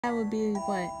That would be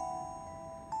what?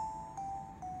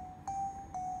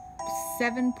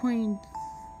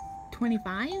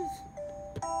 7.25?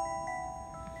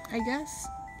 I guess.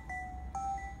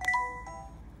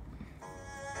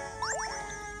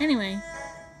 Anyway.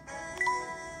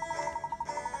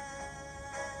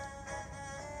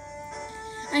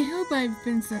 I hope I've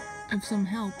been of some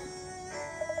help.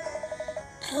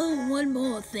 Oh, one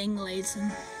more thing,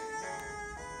 Layton.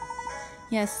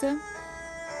 Yes, sir?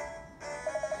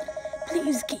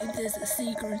 Please keep this a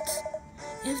secret.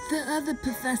 If the other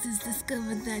professors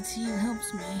discover that you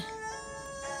helped me.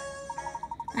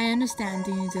 I understand,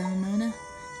 dear Mona.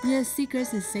 Your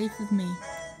secret is safe with me.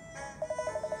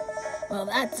 Well,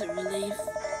 that's a relief.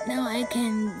 Now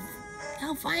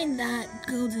I'll find that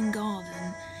golden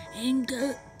garden and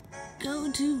get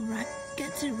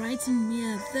to writing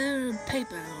me a third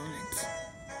paper on it.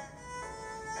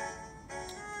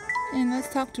 And let's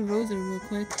talk to Rosa real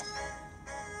quick.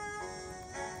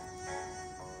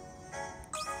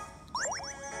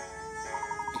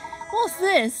 What's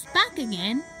this? Back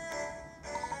again?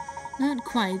 Not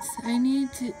quite. I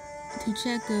need to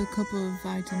check a couple of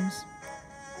items.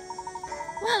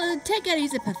 Well, take it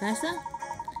easy, Professor.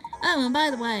 Oh, and by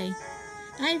the way,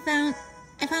 I found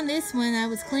this when I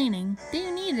was cleaning. Do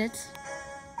you need it?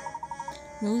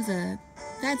 Rosa,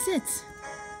 that's it.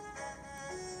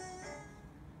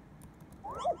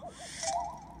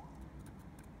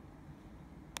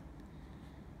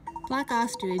 Black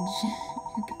ostrich.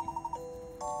 Okay.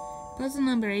 Puzzle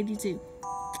number 82.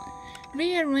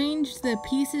 Rearrange the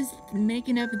pieces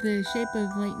making up the shape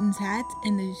of Layton's hat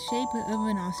in the shape of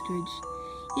an ostrich.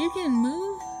 You can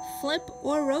move, flip,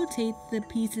 or rotate the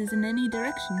pieces in any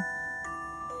direction.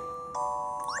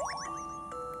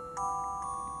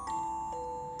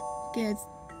 Okay,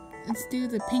 let's do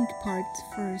the pink part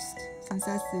first, since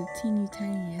that's the teeny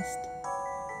tiniest.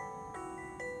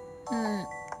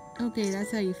 Okay,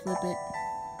 that's how you flip it.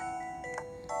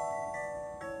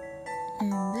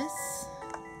 And this,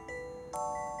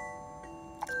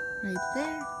 right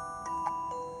there.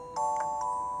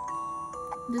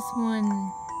 This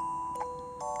one,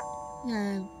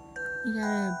 you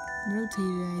gotta rotate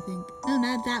it, I think. No,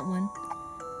 not that one.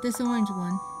 This orange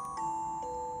one.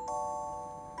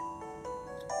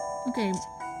 Okay,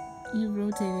 you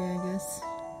rotate it, I guess.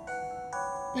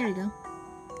 There you go.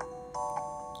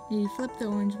 You flip the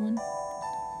orange one.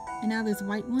 And now this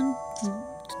white one, you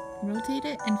rotate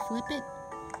it and flip it.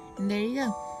 And there you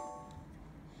go.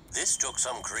 This took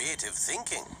some creative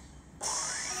thinking.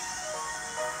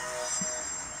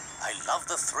 I love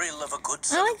the thrill of a good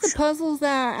solution. I like the puzzles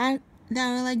that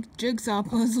are like jigsaw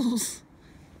puzzles.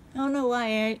 I don't know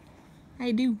why,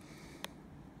 I do.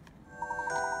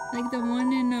 Like the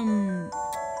one in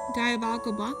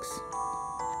Diabolical Box.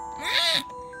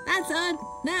 That's odd.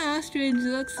 That ostrich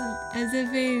looks as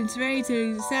if it's ready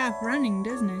to stop running,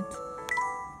 doesn't it?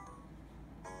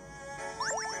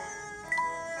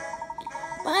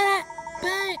 But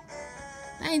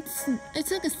I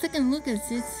took a second look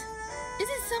at it. Is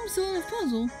it some sort of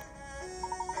puzzle?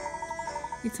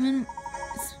 It's one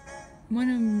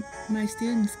of my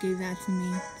students gave that to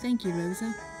me. Thank you,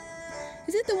 Rosa.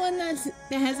 Is it the one that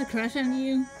has a crush on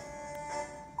you?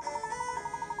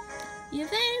 You're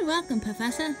very welcome,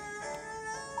 Professor.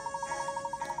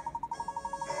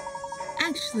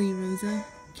 Actually, Rosa,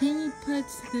 can you put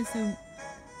this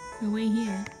away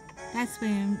here? That's why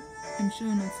I'm sure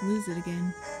not to lose it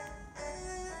again.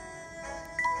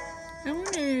 I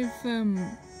wonder if,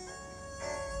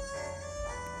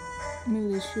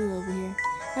 move the shoe over here.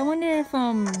 I wonder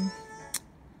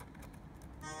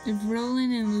if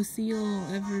Roland and Lucille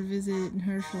ever visit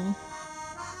Herschel.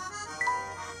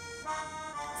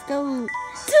 Let's go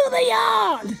to the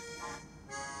yard!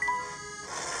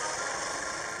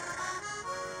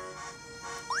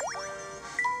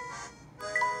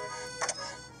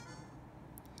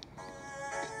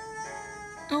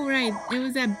 Oh right, it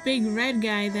was that big red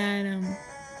guy that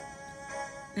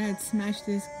smashed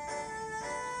this.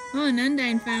 Oh, and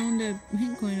Undyne found a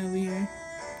hint coin over here.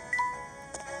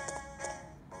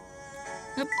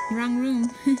 Oh, wrong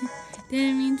room.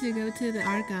 Didn't mean to go to the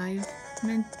archive.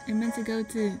 I meant to go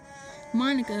to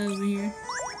Monica over here.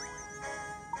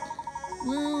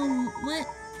 Well, what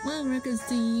records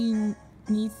do you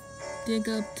need to dig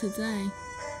up today,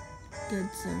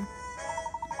 good sir?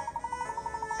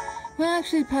 We're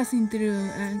actually passing through.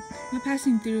 We're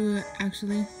passing through,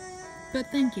 actually.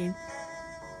 But thank you.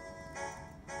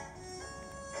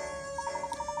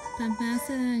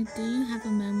 Professor, do you have a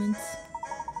moment?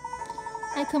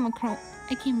 I've came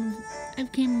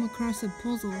across a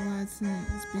puzzle that's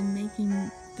been making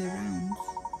the rounds.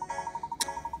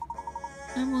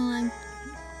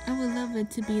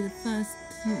 it to be the first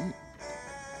to...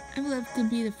 I would love to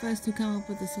be the first to come up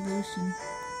with a solution.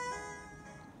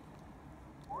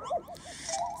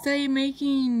 So you're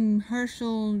making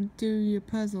Herschel do your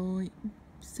puzzle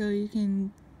so you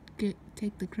can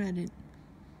take the credit.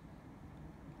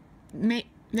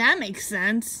 That makes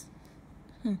sense.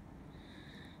 Huh.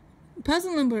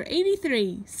 Puzzle number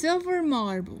 83, Silver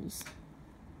Marbles.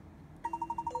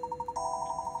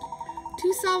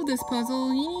 To solve this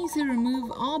puzzle, you need to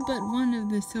remove all but one of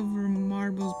the silver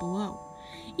marbles below.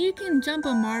 You can jump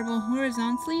a marble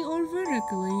horizontally or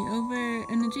vertically over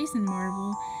an adjacent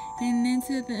marble and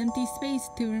into the empty space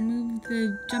to remove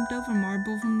the jumped over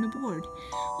marble from the board.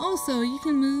 Also, you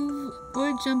can move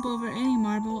or jump over any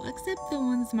marble except the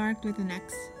ones marked with an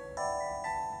X.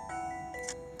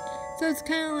 So it's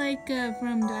kind of like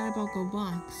from Diabolical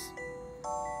Box.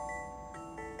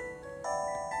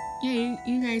 Yeah,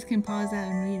 you guys can pause that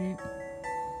and read it.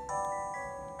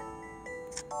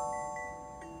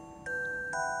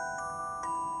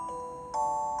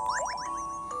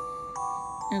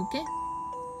 Okay.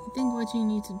 I think what you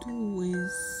need to do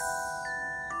is...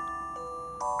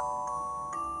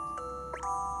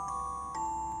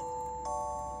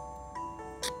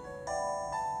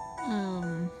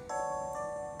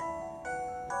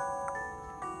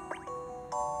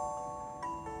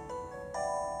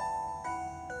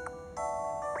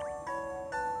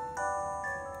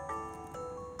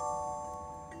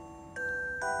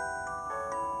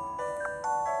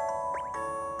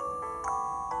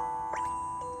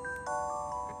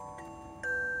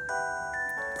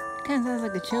 Kind of sounds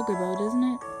like a chocobo, doesn't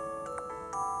it?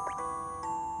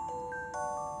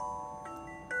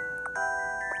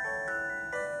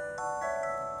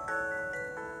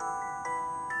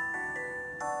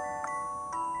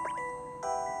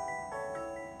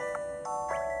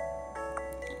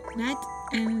 That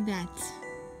and that.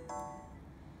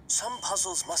 Some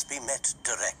puzzles must be met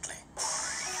directly.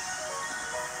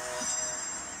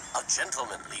 A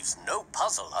gentleman leaves no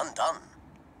puzzle undone.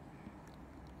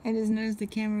 I just noticed the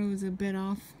camera was a bit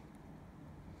off.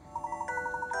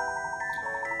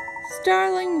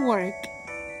 Startling work.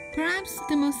 Perhaps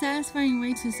the most satisfying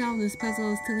way to solve this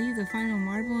puzzle is to leave the final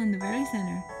marble in the very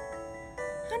center.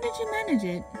 How did you manage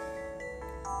it?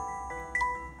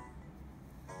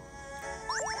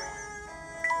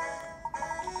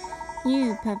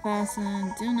 You,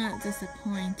 Professor, do not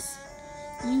disappoint.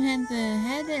 You had the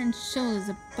head and shoulders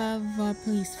above our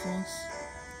police force.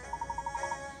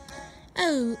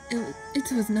 Oh,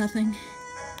 it was nothing.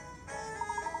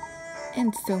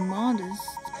 And so modest.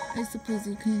 I suppose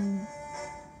you can,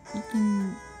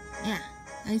 yeah,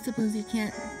 I suppose you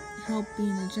can't help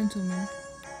being a gentleman.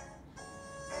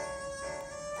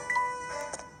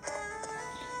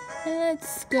 And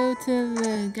let's go to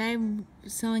the guy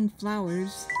selling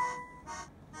flowers.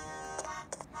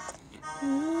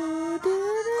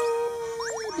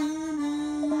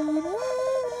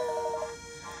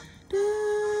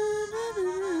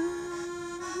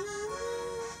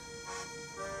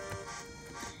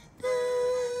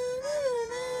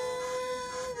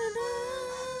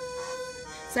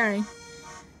 Sorry.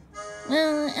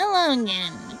 Well, hello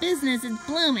again. Business is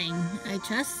blooming, I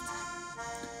trust.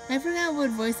 I forgot what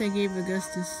voice I gave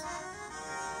Augustus.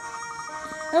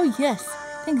 Oh yes,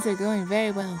 things are going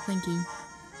very well, thank you.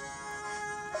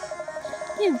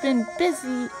 You've been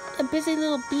busy, a busy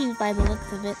little bee by the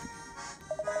looks of it.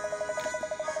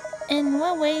 In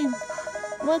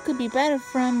what could be better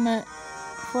for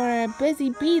a busy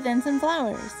bee than some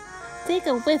flowers? Take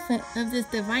a whiff of this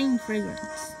divine fragrance.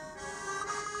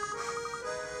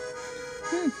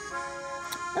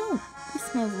 Oh, this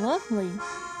smells lovely.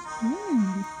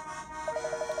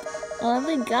 A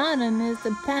lovely garden is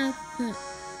the path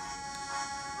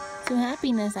to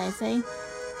happiness, I say.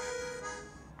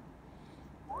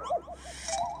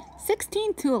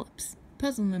 16 tulips.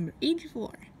 Puzzle number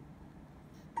 84.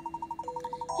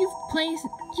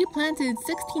 You planted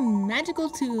 16 magical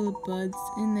tulip buds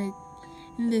in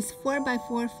this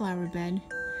 4x4 flower bed.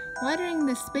 Watering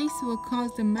the space will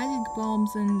cause the magic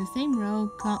bulbs in the same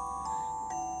row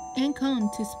and cone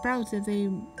to sprout if they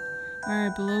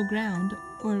are below ground,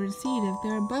 or recede if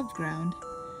they're above ground.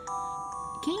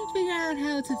 Can you figure out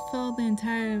how to fill the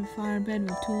entire flower bed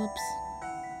with tulips?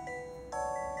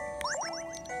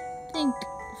 Think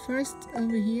first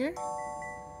over here,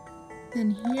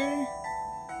 then here,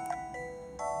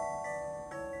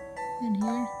 then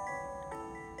here,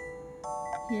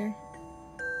 here.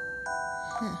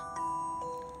 Huh.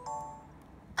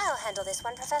 I'll handle this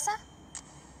one, Professor.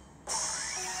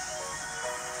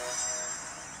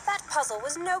 That puzzle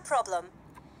was no problem.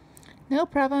 No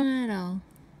problem at all.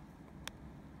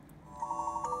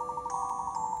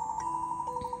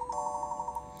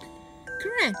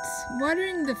 Correct.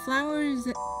 Watering the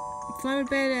flower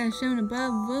bed as shown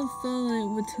above will fill it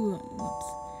with tulips.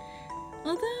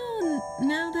 Although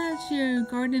now that your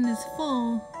garden is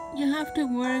full, you have to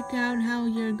work out how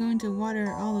you're going to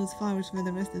water all those flowers for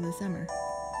the rest of the summer.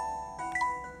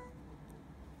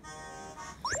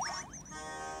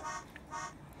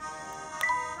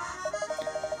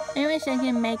 I wish I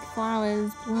could make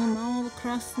flowers bloom all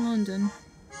across London.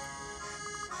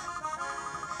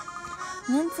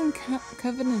 London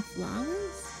covered in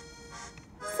flowers?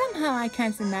 Somehow I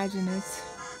can't imagine it.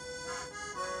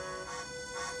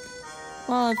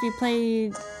 Well, if you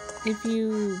played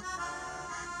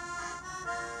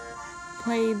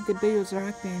the Beatles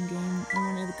Rock Band game in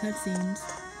one of the cutscenes,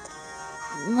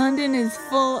 London is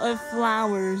full of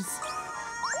flowers.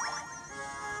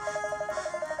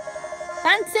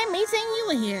 Fancy meeting you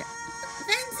here.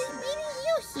 Fancy meeting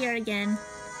you here again.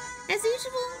 As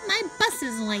usual, my bus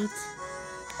is late.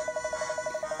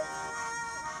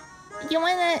 You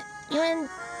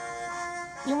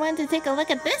want to take a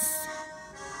look at this?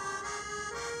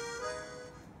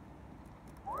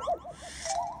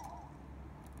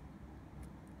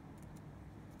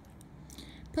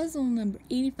 Puzzle number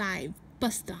 85,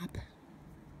 bus stop.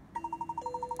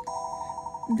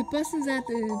 The buses at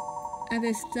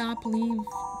the stop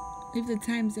leave the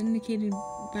times indicated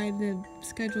by the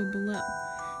schedule below.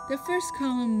 The first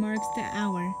column marks the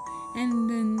hour, and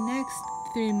the next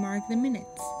three mark the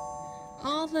minutes.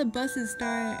 All the buses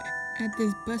start at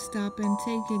this bus stop and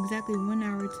take exactly 1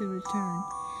 hour to return.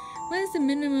 What is the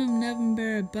minimum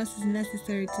number of buses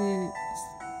necessary to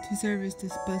service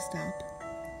this bus stop?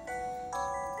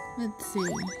 Let's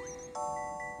see.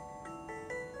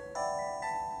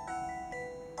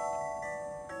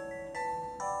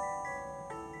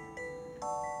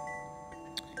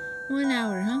 One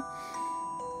hour, huh?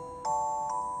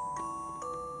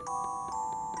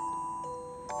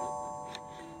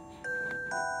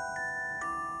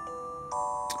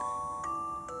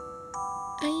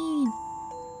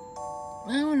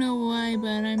 I don't know why,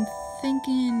 but I'm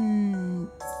thinking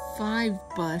 5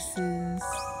 buses.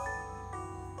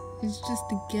 It's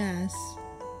just a guess.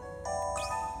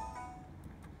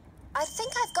 I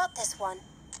think I've got this one.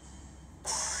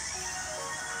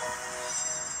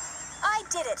 I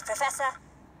did it, Professor.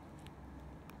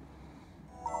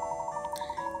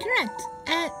 Correct.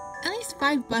 At least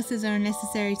 5 buses are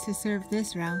necessary to serve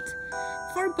this route.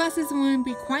 4 buses wouldn't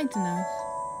be quite enough.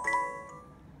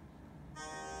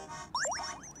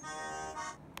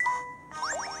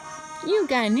 You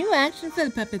got a new action for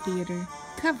the Puppet Theater.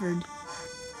 Covered.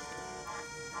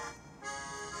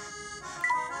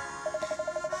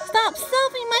 Stop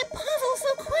solving my puzzle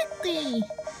so quickly!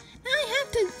 Now I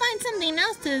have to find something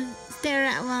else to stare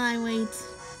at while I wait.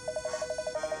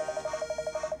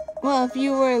 Well, if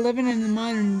you were living in the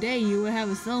modern day, you would have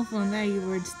a cell phone that you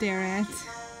would stare at.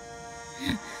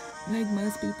 Like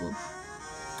most people.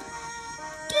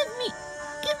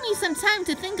 Give me some time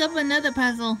to think up another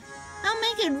puzzle. I'll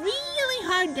make it really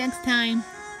hard next time.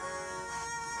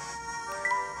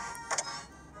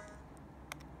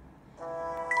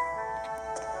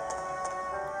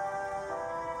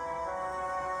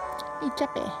 Hey,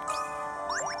 Chappy.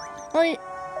 Oh,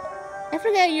 I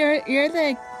forgot you're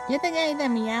the guy that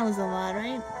meows a lot,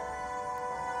 right?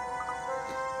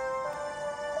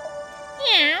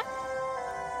 Yeah.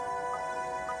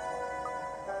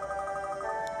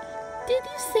 Did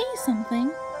you say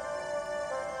something?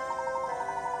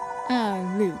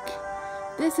 Luke.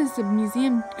 This is the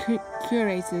museum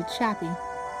curator, Chappy.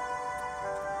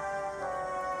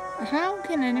 How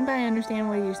can anybody understand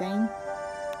what you're saying?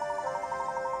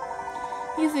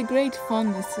 He has a great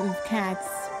fondness of cats,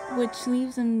 which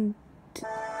leads him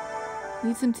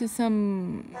to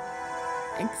some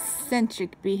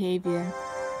eccentric behavior.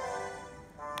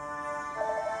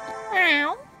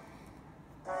 Ow.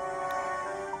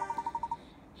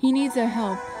 He needs our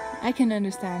help. I can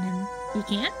understand him. You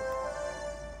can't?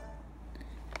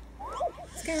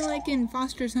 It's kind of like in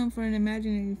Foster's Home for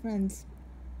Imaginary Friends.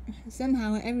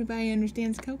 Somehow everybody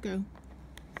understands Coco.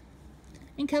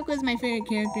 And Coco's my favorite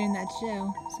character in that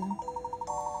show, so.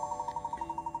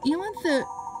 You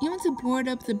want to board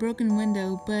up the broken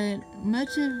window, but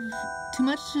much to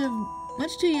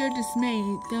your dismay,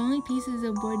 the only pieces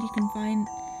of board you can find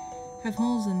have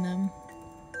holes in them.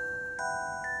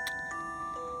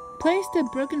 Place the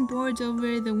broken boards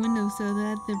over the window so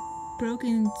that the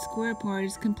broken square part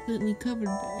is completely covered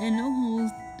and no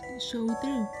holes show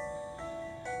through.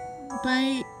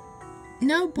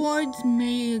 No boards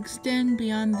may extend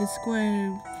beyond the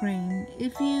square frame.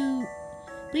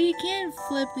 But you can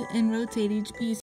flip and rotate each piece